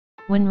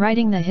When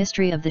writing the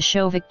history of the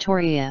show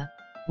Victoria,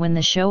 when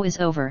the show is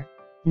over,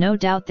 no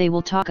doubt they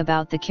will talk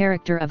about the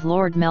character of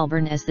Lord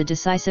Melbourne as the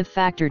decisive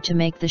factor to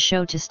make the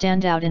show to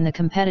stand out in the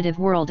competitive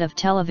world of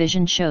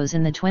television shows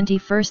in the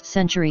 21st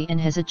century and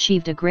has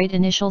achieved a great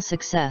initial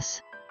success.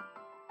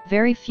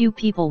 Very few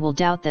people will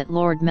doubt that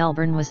Lord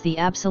Melbourne was the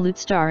absolute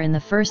star in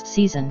the first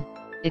season,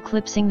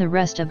 eclipsing the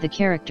rest of the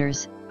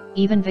characters,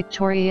 even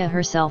Victoria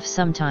herself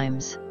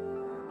sometimes.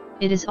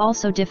 It is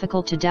also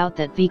difficult to doubt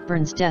that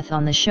Vicburn's death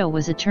on the show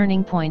was a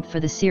turning point for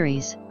the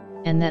series,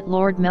 and that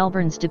Lord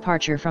Melbourne's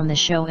departure from the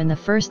show in the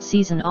first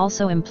season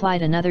also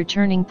implied another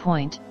turning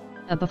point,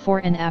 a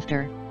before and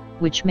after,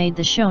 which made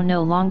the show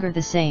no longer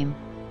the same,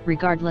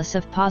 regardless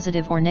of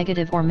positive or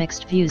negative or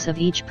mixed views of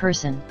each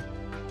person.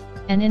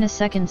 And in a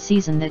second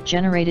season that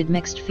generated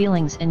mixed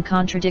feelings and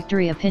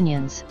contradictory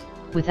opinions,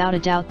 without a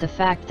doubt the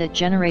fact that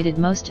generated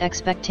most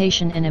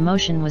expectation and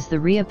emotion was the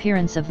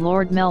reappearance of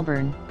Lord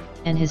Melbourne,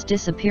 and his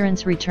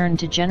disappearance returned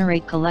to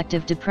generate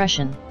collective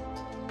depression.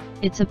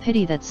 It's a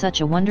pity that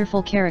such a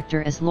wonderful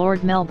character as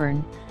Lord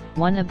Melbourne,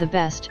 one of the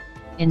best,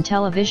 in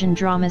television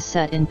dramas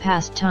set in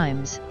past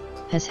times,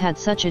 has had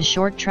such a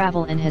short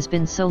travel and has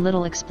been so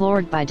little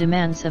explored by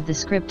demands of the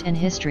script and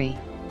history.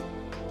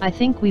 I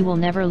think we will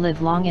never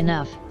live long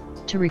enough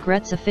to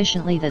regret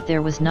sufficiently that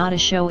there was not a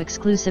show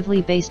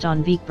exclusively based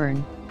on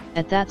Vicburn,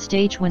 at that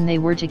stage when they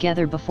were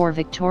together before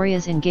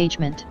Victoria's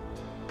engagement.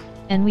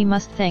 And we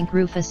must thank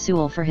Rufus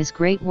Sewell for his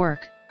great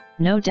work.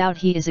 No doubt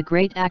he is a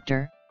great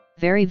actor,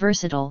 very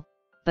versatile,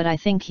 but I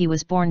think he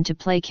was born to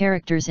play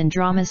characters in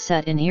dramas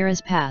set in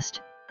eras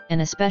past,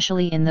 and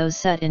especially in those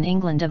set in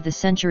England of the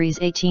centuries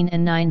 18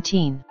 and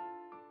 19.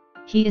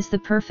 He is the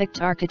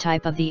perfect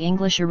archetype of the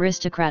English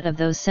aristocrat of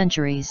those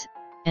centuries,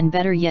 and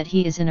better yet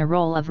he is in a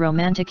role of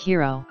romantic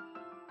hero.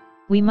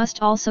 We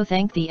must also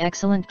thank the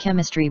excellent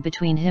chemistry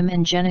between him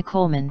and Jenna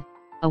Coleman,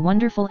 a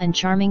wonderful and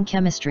charming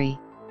chemistry,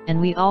 and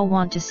we all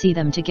want to see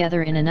them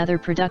together in another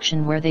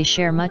production where they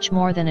share much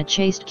more than a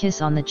chaste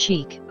kiss on the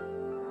cheek.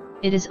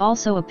 It is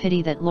also a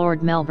pity that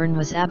Lord Melbourne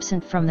was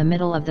absent from the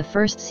middle of the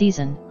first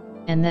season,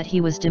 and that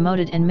he was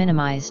demoted and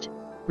minimized,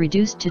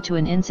 reduced to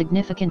an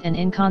insignificant and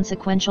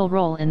inconsequential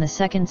role in the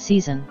second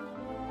season.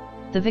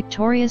 The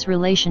Victoria's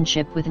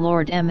relationship with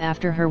Lord M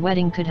after her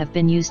wedding could have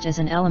been used as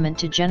an element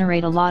to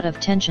generate a lot of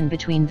tension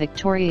between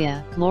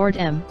Victoria, Lord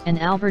M,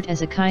 and Albert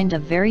as a kind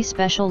of very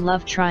special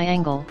love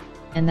triangle,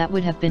 and that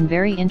would have been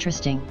very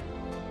interesting.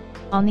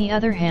 On the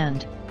other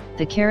hand,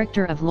 the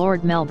character of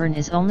Lord Melbourne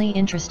is only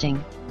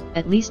interesting,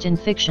 at least in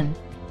fiction,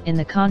 in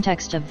the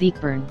context of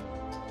Vicburn.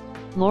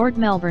 Lord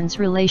Melbourne's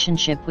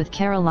relationship with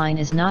Caroline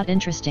is not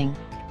interesting,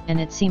 and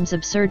it seems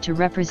absurd to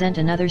represent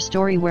another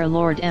story where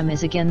Lord M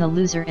is again the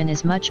loser and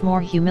is much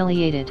more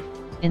humiliated,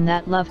 in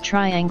that love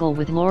triangle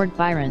with Lord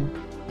Byron,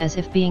 as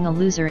if being a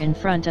loser in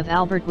front of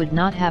Albert would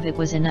not have it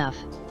was enough.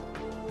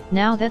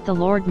 Now that the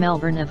Lord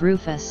Melbourne of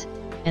Rufus,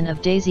 and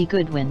of Daisy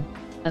Goodwin,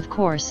 of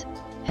course,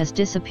 has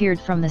disappeared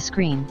from the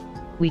screen,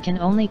 we can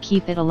only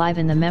keep it alive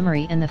in the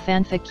memory and the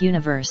fanfic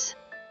universe.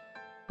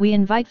 We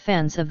invite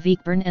fans of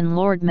Vicburn and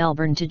Lord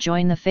Melbourne to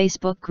join the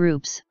Facebook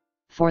groups,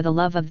 For the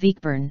Love of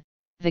Vicburn,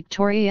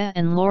 Victoria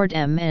and Lord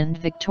M and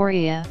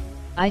Victoria,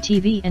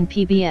 ITV and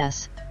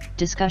PBS,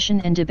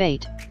 discussion and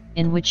debate,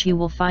 in which you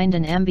will find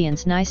an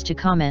ambience nice to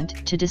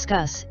comment, to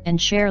discuss, and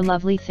share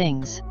lovely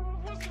things.